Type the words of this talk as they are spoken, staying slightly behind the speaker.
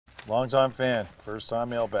Long-time fan, first-time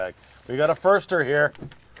mailbag. We got a firster here,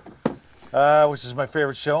 which is my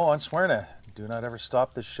favorite show on SwearNet. Do not ever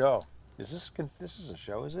stop this show. This is a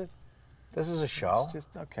show, is it? This is a show. It's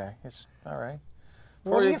just okay. It's all right.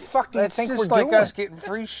 What the fuck do you think we're doing? It's just like us getting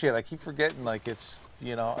free shit. I keep forgetting, like it's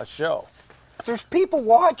a show. There's people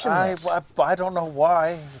watching this. I don't know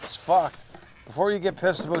why. It's fucked. Before you get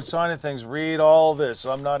pissed about signing things, read all this.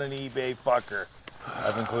 I'm not an eBay fucker.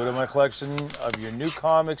 I've included my collection of your new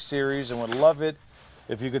comic series and would love it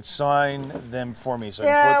if you could sign them for me. So I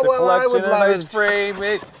can put the collection in a nice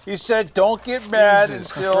frame. He said, don't get mad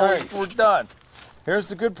until we're done. Here's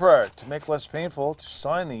the good part. To make it less painful to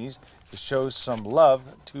sign these, it shows some love,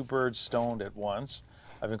 2 birds stoned at once.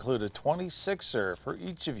 I've included a 26er for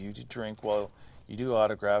each of you to drink while you do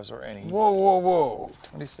autographs or any. Whoa, whoa, whoa.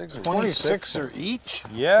 26er. 26er each?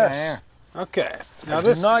 Yes. Yeah. Okay. Now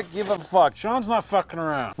do not give a fuck. Sean's not fucking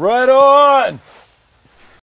around. Right on!